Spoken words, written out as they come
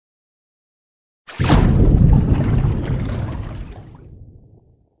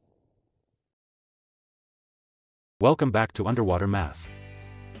Welcome back to Underwater Math.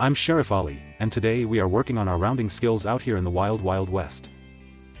 I'm Sheriff Ali, and today we are working on our rounding skills out here in the wild west.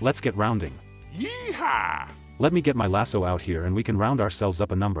 Let's get rounding. Yeehaw! Let me get my lasso out here and we can round ourselves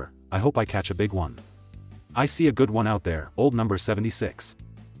up a number. I hope I catch a big one. I see a good one out there, old number 76.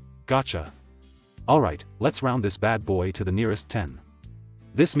 Gotcha. Alright, let's round this bad boy to the nearest 10.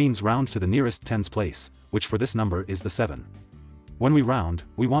 This means round to the nearest tens place, which for this number is the 7. When we round,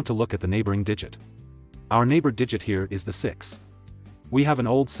 we want to look at the neighboring digit. Our neighbor digit here is the 6. We have an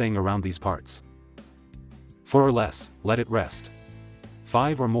old saying around these parts. 4 or less, let it rest.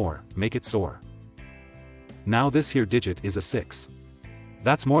 5 or more, make it soar. Now this here digit is a 6.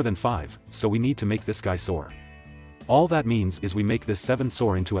 That's more than 5, so we need to make this guy soar. All that means is we make this 7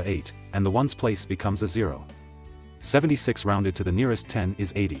 soar into a 8, and the 1's place becomes a 0. 76 rounded to the nearest 10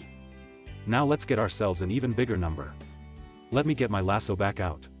 is 80. Now let's get ourselves an even bigger number. Let me get my lasso back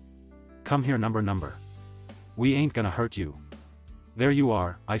out. Come here number. We ain't gonna hurt you. There you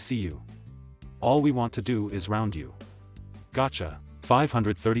are, I see you. All we want to do is round you. Gotcha,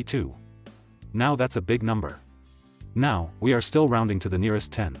 532. Now that's a big number. Now, we are still rounding to the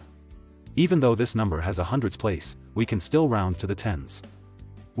nearest 10. Even though this number has a hundreds place, we can still round to the tens.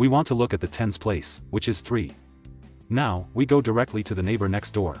 We want to look at the tens place, which is 3. Now, we go directly to the neighbor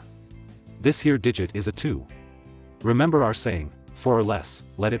next door. This here digit is a 2. Remember our saying, 4 or less,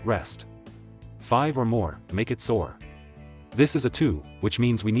 let it rest. 5 or more, make it soar. This is a 2, which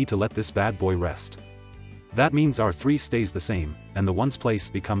means we need to let this bad boy rest. That means our 3 stays the same, and the 1's place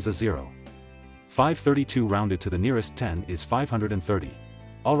becomes a 0. 532 rounded to the nearest 10 is 530.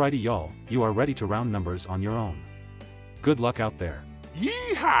 Alrighty y'all, you are ready to round numbers on your own. Good luck out there.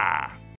 Yeehaw!